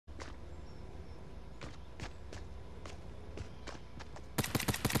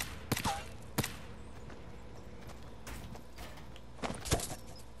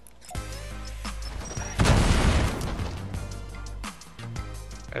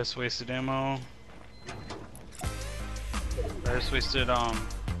just wasted ammo. I just wasted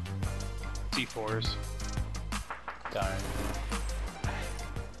C4s. Darn.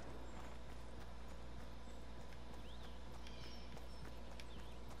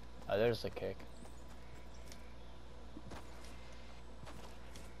 Oh, there's a kick.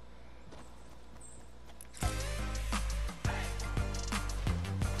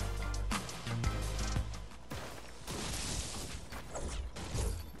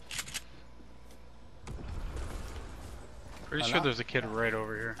 Pretty sure there's a kid right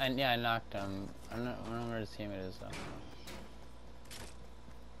over here. And yeah, I knocked him. I don't know where his team it is though.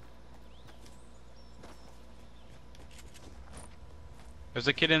 There's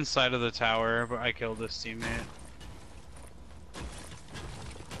a kid inside of the tower, but I killed his teammate.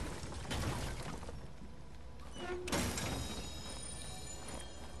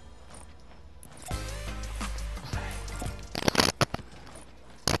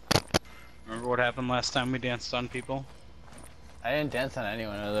 Remember what happened last time we danced on people? I didn't dance on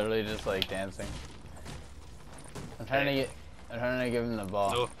anyone. I was literally just like dancing. I'm trying to give him the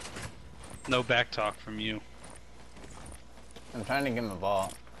ball. No back talk from you. I'm trying to give him the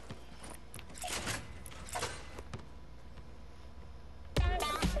ball.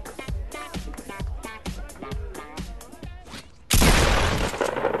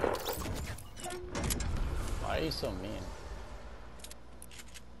 Why are you so mean?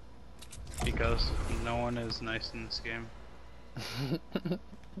 Because no one is nice in this game.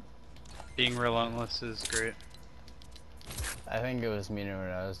 Being relentless is great. I think it was meaner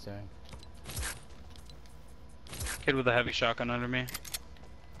what I was doing. Kid with a heavy shotgun under me.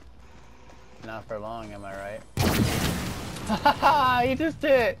 Not for long, am I right? Haha! He just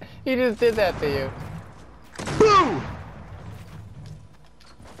did it! He just did that to you. Woo!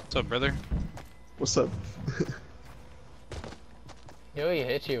 What's up, brother? What's up? Yo, he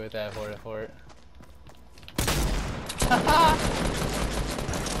hit you with that fort.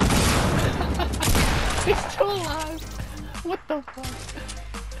 He's still alive! What the fuck?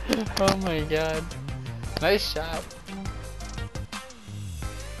 Oh my god. Nice shot.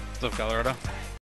 What's up, Colorado?